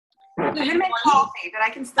I'm gonna make coffee, but I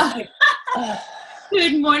can still do it.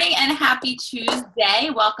 Good morning and happy Tuesday.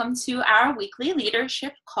 Welcome to our weekly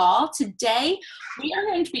leadership call. Today, we are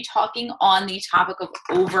going to be talking on the topic of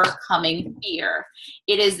overcoming fear.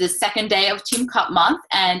 It is the second day of Team Cup Month,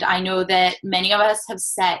 and I know that many of us have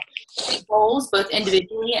set big goals, both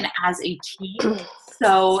individually and as a team.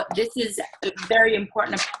 So this is a very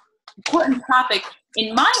important topic,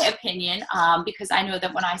 in my opinion, because I know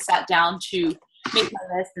that when I sat down to make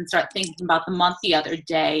my list and start thinking about the month the other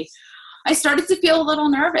day, I started to feel a little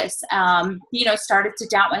nervous, started to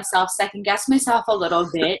doubt myself, second guess myself a little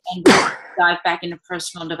bit, and dive back into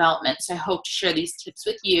personal development. So I hope to share these tips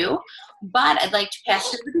with you. But I'd like to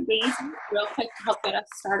pass it over to Daisy real quick to help get us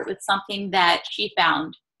started with something that she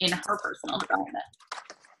found in her personal development.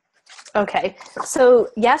 Okay. So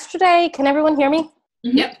yesterday, can everyone hear me?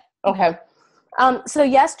 Yep. Okay. So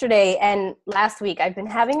yesterday and last week, I've been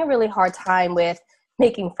having a really hard time with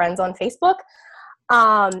making friends on Facebook.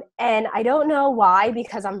 And I don't know why,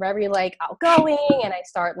 because I'm very outgoing and I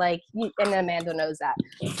start and Amanda knows that.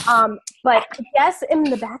 But I guess in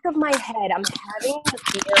the back of my head, I'm having the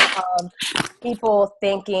fear of people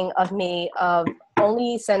thinking of me of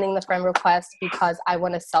only sending the friend request because I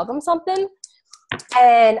want to sell them something.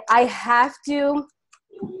 And I have to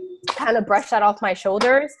kind of brush that off my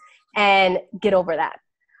shoulders and get over that.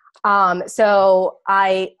 So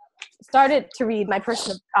I started to read my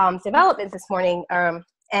personal development this morning,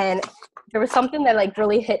 and there was something that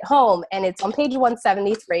really hit home, and it's on page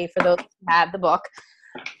 173 for those who have the book,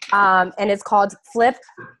 and it's called Flip.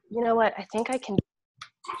 You know what? I think I can.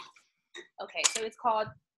 Okay, so it's called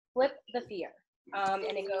Flip the Fear, and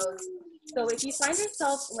it goes. So if you find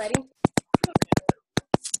yourself letting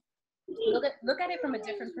look at it from a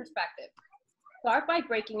different perspective, start by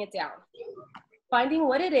breaking it down. Finding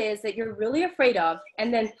what it is that you're really afraid of,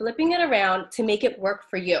 and then flipping it around to make it work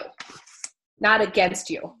for you, not against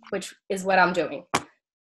you, which is what I'm doing.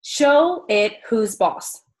 Show it who's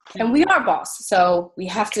boss. And we are boss, so we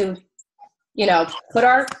have to, put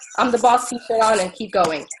our I'm the boss t-shirt on and keep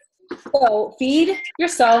going. So feed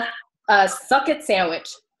yourself a suck it sandwich.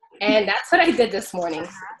 And that's what I did this morning.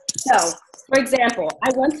 So, for example,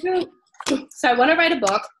 I want to write a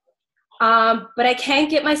book. But I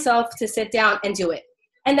can't get myself to sit down and do it.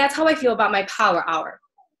 And that's how I feel about my power hour.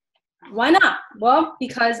 Why not? Well,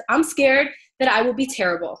 because I'm scared that I will be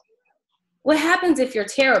terrible. What happens if you're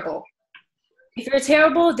terrible? If you're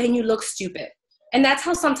terrible, then you look stupid. And that's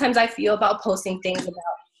how sometimes I feel about posting things about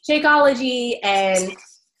Shakeology and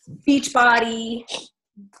Beachbody.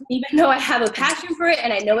 Even though I have a passion for it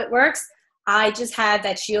and I know it works, I just have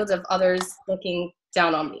that shield of others looking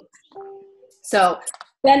down on me. So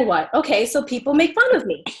then what? Okay, so people make fun of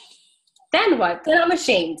me. Then what? Then I'm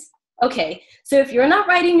ashamed. Okay, so if you're not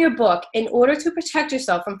writing your book in order to protect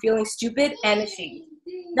yourself from feeling stupid and ashamed,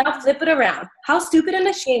 now flip it around. How stupid and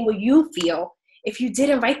ashamed will you feel if you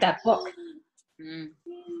didn't write that book?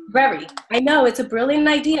 Very. I know, it's a brilliant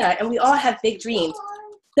idea, and we all have big dreams.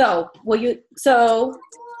 So your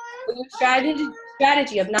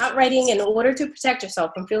strategy of not writing in order to protect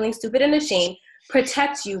yourself from feeling stupid and ashamed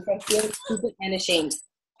protects you from feeling stupid and ashamed.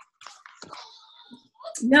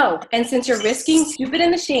 No, and since you're risking stupid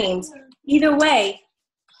and ashamed, either way,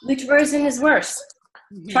 which version is worse?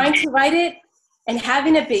 Trying to write it and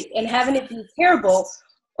having it be terrible,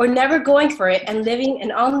 or never going for it and living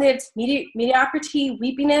an unlived mediocrity,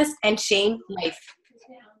 weepiness, and shame life.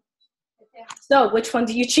 So which one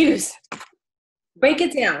do you choose? Break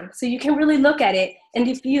it down so you can really look at it and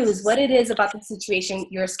diffuse what it is about the situation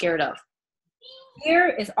you're scared of. Fear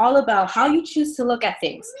is all about how you choose to look at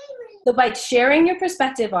things. So by sharing your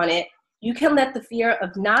perspective on it, you can let the fear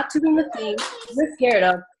of not doing the thing you're scared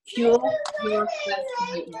of fuel your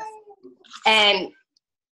greatness. And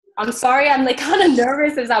I'm sorry, I'm kind of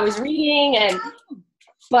nervous as I was reading,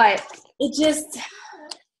 but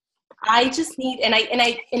I just need, and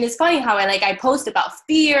it's funny how I post about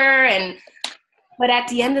fear, but at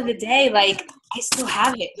the end of the day, I still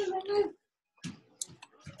have it.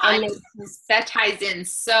 That ties in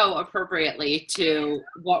so appropriately to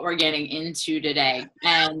what we're getting into today.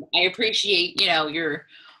 And I appreciate, your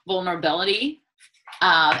vulnerability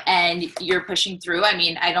and you're pushing through. I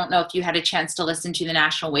mean, I don't know if you had a chance to listen to the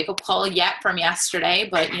National Wake Up Call yet from yesterday,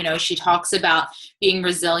 but, she talks about being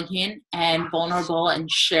resilient and vulnerable and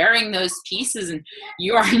sharing those pieces. And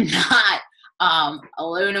you are not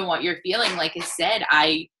alone in what you're feeling. Like I said,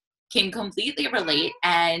 I can completely relate.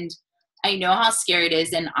 And I know how scary it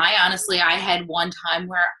is. And I had one time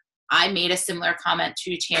where I made a similar comment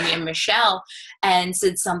to Tammy and Michelle and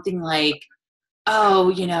said something like,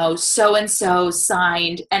 oh, so-and-so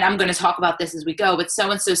signed, and I'm going to talk about this as we go, but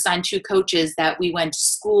so-and-so signed 2 coaches that we went to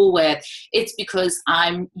school with. It's because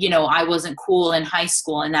I wasn't cool in high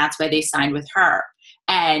school, and that's why they signed with her.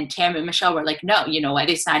 And Tam and Michelle were like, no, you know why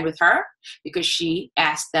they signed with her? Because she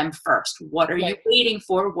asked them first, what are you waiting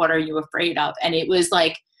for? What are you afraid of? And it was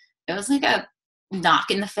like a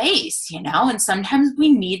knock in the face, and sometimes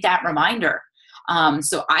we need that reminder.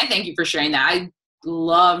 So I thank you for sharing that. I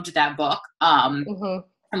loved that book. And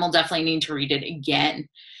we'll definitely need to read it again.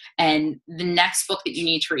 And the next book that you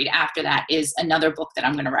need to read after that is another book that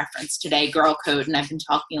I'm going to reference today, Girl Code. And I've been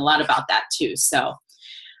talking a lot about that too. So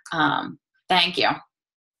thank you.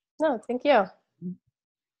 No, thank you.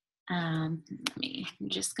 I'm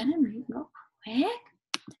just going to read real quick.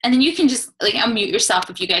 And then you can just unmute yourself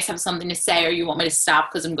if you guys have something to say or you want me to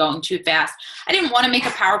stop because I'm going too fast. I didn't want to make a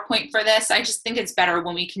PowerPoint for this. I just think it's better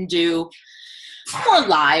when we can do more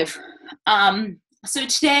live. So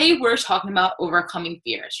today we're talking about overcoming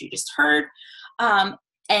fears. You just heard.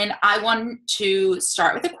 And I want to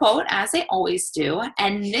start with a quote, as I always do.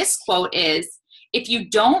 And this quote is, if you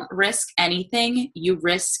don't risk anything, you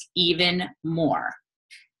risk even more.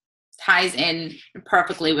 Ties in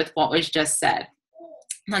perfectly with what was just said.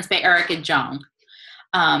 That's by Erica Jong.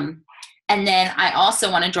 And then I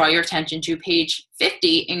also want to draw your attention to page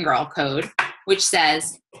 50 in Girl Code, which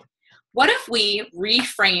says, what if we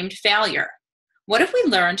reframed failure? What if we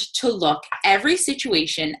learned to look every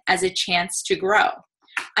situation as a chance to grow?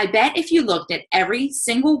 I bet if you looked at every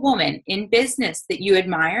single woman in business that you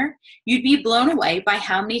admire, you'd be blown away by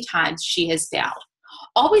how many times she has failed.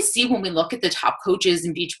 All we see when we look at the top coaches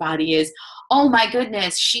in Beachbody is, oh my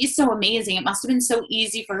goodness, she's so amazing. It must have been so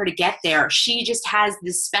easy for her to get there. She just has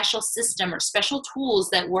this special system or special tools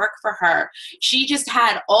that work for her. She just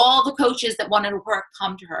had all the coaches that wanted to work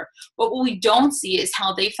come to her. But what we don't see is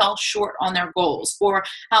how they fell short on their goals, or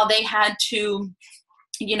how they had to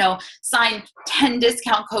sign 10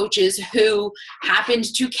 discount coaches who happened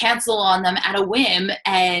to cancel on them at a whim,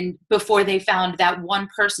 and before they found that one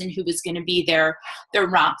person who was going to be their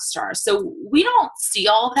rock star. So we don't see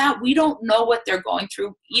all of that. We don't know what they're going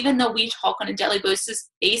through. Even though we talk on a daily basis,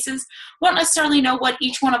 we don't necessarily know what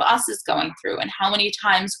each one of us is going through and how many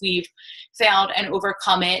times we've failed and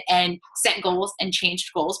overcome it and set goals and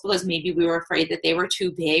changed goals because maybe we were afraid that they were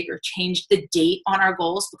too big, or changed the date on our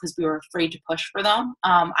goals because we were afraid to push for them.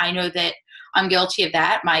 I know that I'm guilty of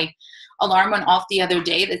that. My alarm went off the other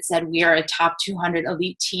day that said we are a top 200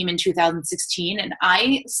 elite team in 2016. And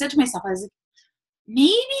I said to myself, I was like,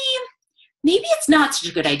 maybe it's not such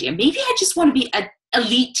a good idea. Maybe I just want to be an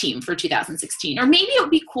elite team for 2016. Or maybe it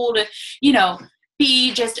would be cool to,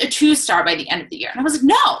 be just a 2-star by the end of the year. And I was like,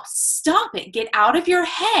 no, stop it. Get out of your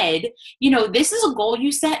head. This is a goal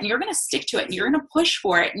you set, and you're going to stick to it, and you're going to push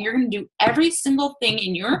for it, and you're going to do every single thing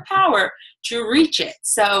in your power to reach it.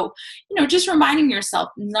 So, just reminding yourself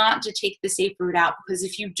not to take the safe route out, because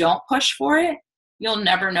if you don't push for it, you'll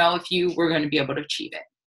never know if you were going to be able to achieve it.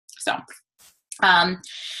 So,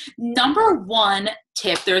 number 1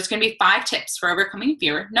 tip, there's going to be 5 tips for overcoming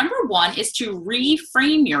fear. Number 1 is to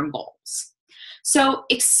reframe your goals. So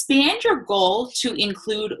expand your goal to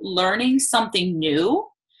include learning something new,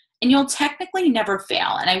 and you'll technically never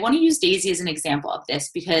fail. And I want to use Daisy as an example of this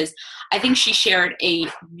because I think she shared a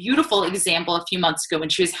beautiful example a few months ago when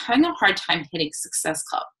she was having a hard time hitting Success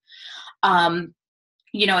Club.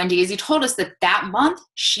 And Daisy told us that month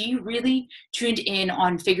she really tuned in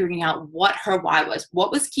on figuring out what her why was,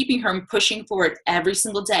 what was keeping her pushing forward every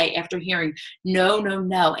single day after hearing no,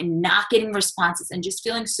 and not getting responses and just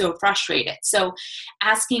feeling so frustrated. So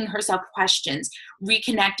asking herself questions,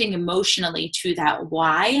 reconnecting emotionally to that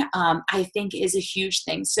why, I think is a huge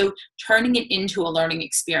thing. So turning it into a learning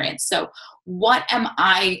experience. So what am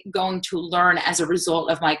I going to learn as a result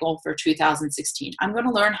of my goal for 2016? I'm going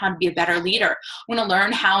to learn how to be a better leader. I'm going to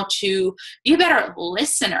learn how to be a better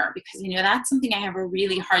listener, because that's something I have a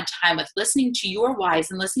really hard time with, listening to your whys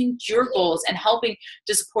and listening to your goals and helping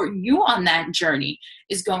to support you on that journey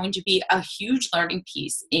is going to be a huge learning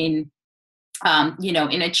piece in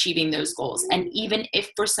achieving those goals. And even if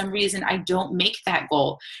for some reason I don't make that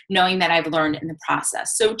goal, knowing that I've learned in the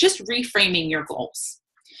process. So just reframing your goals.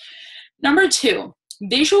 Number 2,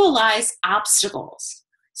 visualize obstacles.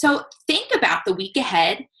 So think about the week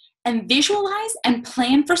ahead and visualize and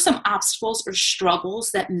plan for some obstacles or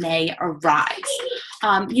struggles that may arise.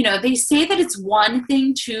 They say that it's one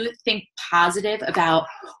thing to think positive about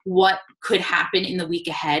what could happen in the week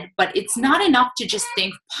ahead, but it's not enough to just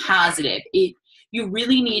think positive. You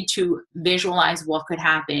really need to visualize what could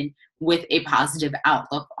happen with a positive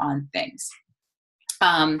outlook on things.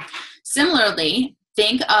 Similarly,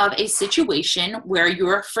 Think of a situation where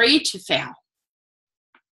you're afraid to fail.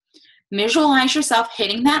 Visualize yourself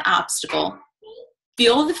hitting that obstacle,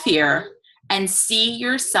 feel the fear, and see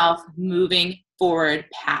yourself moving forward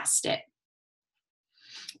past it.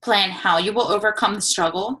 Plan how you will overcome the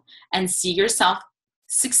struggle and see yourself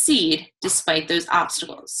succeed despite those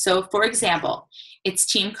obstacles. So for example,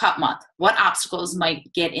 it's Team Cup Month. What obstacles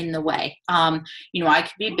might get in the way? I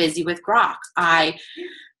could be busy with Grok. I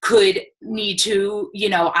could need to,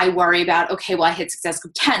 I worry about, okay, well, I hit Success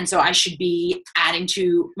Group 10, so I should be adding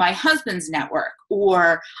to my husband's network,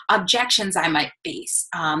 or objections I might face,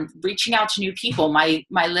 reaching out to new people. My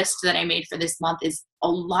list that I made for this month is a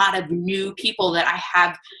lot of new people that I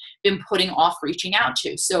have been putting off reaching out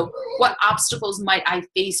to. So what obstacles might I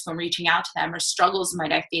face from reaching out to them, or struggles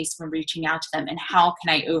might I face from reaching out to them, and how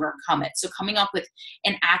can I overcome it? So coming up with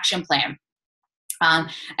an action plan.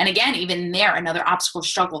 And again, even there, another obstacle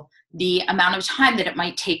struggle, the amount of time that it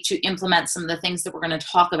might take to implement some of the things that we're going to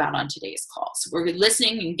talk about on today's call. So we're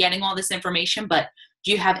listening and getting all this information, but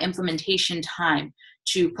do you have implementation time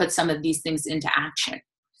to put some of these things into action?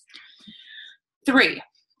 3,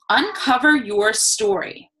 uncover your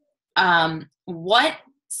story. What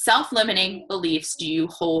self-limiting beliefs do you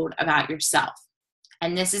hold about yourself?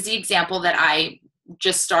 And this is the example that I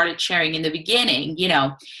just started sharing in the beginning.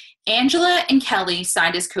 Angela and Kelly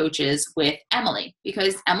signed as coaches with Emily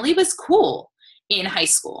because Emily was cool in high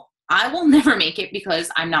school. I will never make it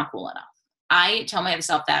because I'm not cool enough. I tell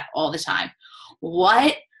myself that all the time.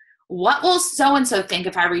 What will so-and-so think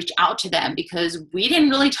if I reach out to them? Because we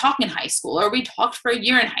didn't really talk in high school, or we talked for a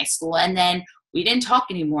year in high school, and then we didn't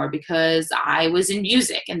talk anymore because I was in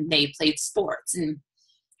music and they played sports. And,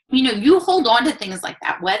 you hold on to things like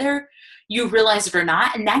that, whether you realize it or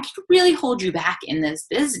not, and that can really hold you back in this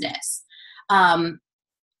business.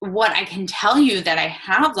 What I can tell you that I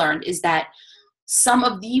have learned is that some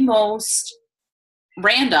of the most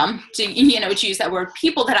random, to use that word,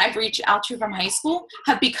 people that I've reached out to from high school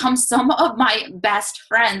have become some of my best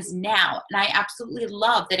friends now. And I absolutely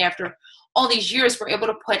love that after all these years, we're able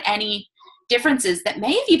to put any differences that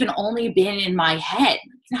may have even only been in my head.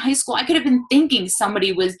 In high school, I could have been thinking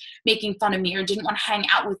somebody was making fun of me or didn't want to hang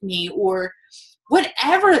out with me, or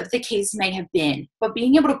whatever the case may have been. But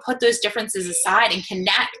being able to put those differences aside and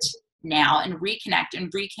connect now and reconnect and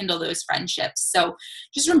rekindle those friendships. So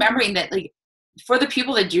just remembering that, for the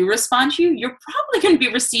people that do respond to you, you're probably going to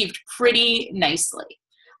be received pretty nicely.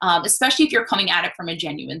 Especially if you're coming at it from a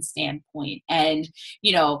genuine standpoint and,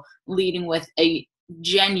 leading with a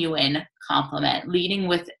genuine compliment, leading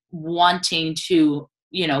with wanting to,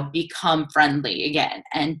 become friendly again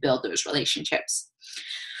and build those relationships.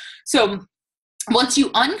 So once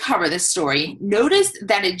you uncover this story, notice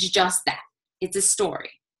that it's just that. It's a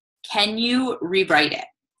story. Can you rewrite it?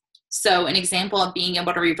 So an example of being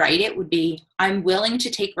able to rewrite it would be, I'm willing to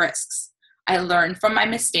take risks. I learn from my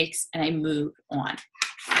mistakes and I move on.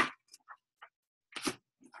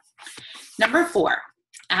 Number 4,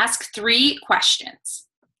 ask 3 questions.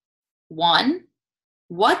 1,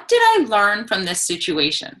 what did I learn from this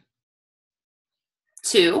situation?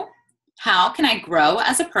 2, how can I grow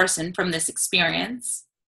as a person from this experience?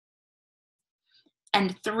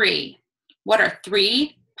 And 3, what are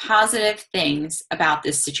 3 positive things about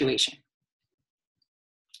this situation?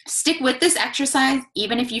 Stick with this exercise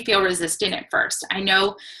even if you feel resistant at first. I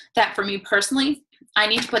know that for me personally, I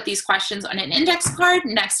need to put these questions on an index card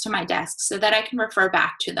next to my desk so that I can refer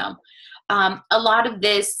back to them. A lot of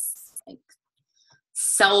this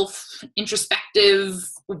self-introspective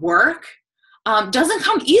work doesn't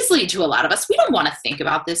come easily to a lot of us. We don't want to think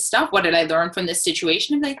about this stuff. What did I learn from this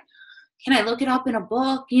situation? I'm like, can I look it up in a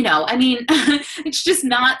book? It's just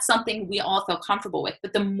not something we all feel comfortable with.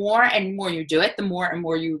 But the more and more you do it, the more and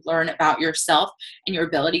more you learn about yourself and your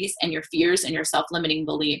abilities and your fears and your self-limiting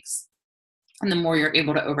beliefs. And the more you're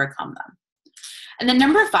able to overcome them. And then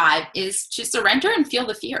number 5 is to surrender and feel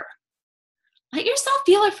the fear. Let yourself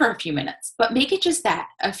feel it for a few minutes, but make it just that,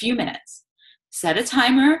 a few minutes. Set a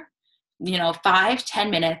timer, 5-10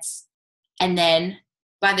 minutes, and then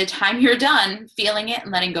by the time you're done feeling it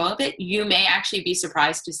and letting go of it, you may actually be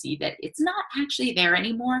surprised to see that it's not actually there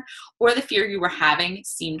anymore, or the fear you were having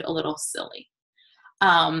seemed a little silly.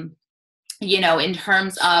 In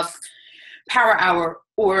terms of power hour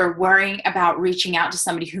or worrying about reaching out to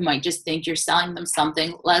somebody who might just think you're selling them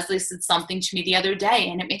something, Leslie said something to me the other day,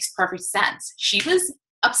 and it makes perfect sense. She was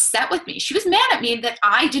upset with me. She was mad at me that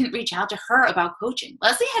I didn't reach out to her about coaching.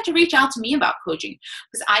 Leslie had to reach out to me about coaching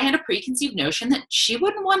because I had a preconceived notion that she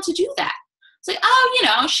wouldn't want to do that. It's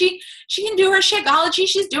like, she can do her Shakeology.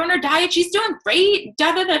 She's doing her diet. She's doing great.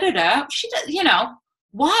 She does,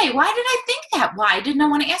 Why? Why did I think that? Why didn't I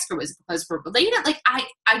want to ask her? Was it because we're related? Like,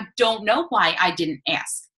 I don't know why I didn't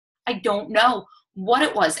ask. I don't know what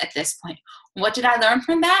it was at this point. What did I learn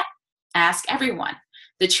from that? Ask everyone.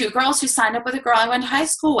 The 2 girls who signed up with a girl I went to high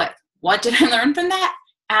school with. What did I learn from that?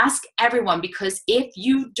 Ask everyone, because if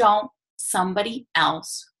you don't, somebody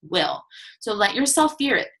else will. So let yourself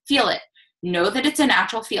feel it. Know that it's a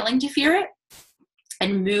natural feeling to fear it,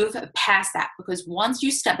 and move past that, because once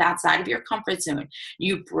you step outside of your comfort zone,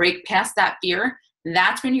 you break past that fear,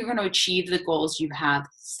 that's when you're going to achieve the goals you have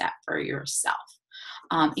set for yourself.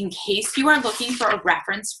 In case you are looking for a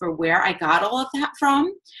reference for where I got all of that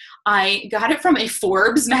from, I got it from a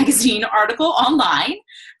Forbes magazine article online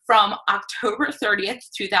from October 30th,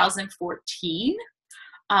 2014.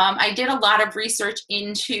 I did a lot of research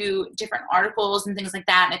into different articles and things like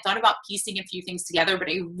that, and I thought about piecing a few things together, but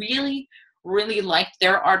I really liked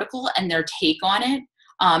their article and their take on it,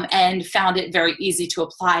 and found it very easy to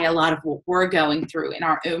apply a lot of what we're going through in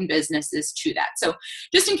our own businesses to that. So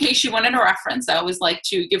just in case you wanted a reference, I always like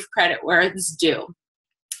to give credit where it's due.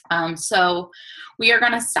 So we are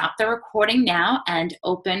going to stop the recording now and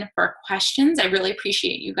open for questions. I really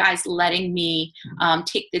appreciate you guys letting me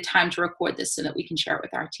take the time to record this so that we can share it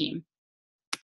with our team.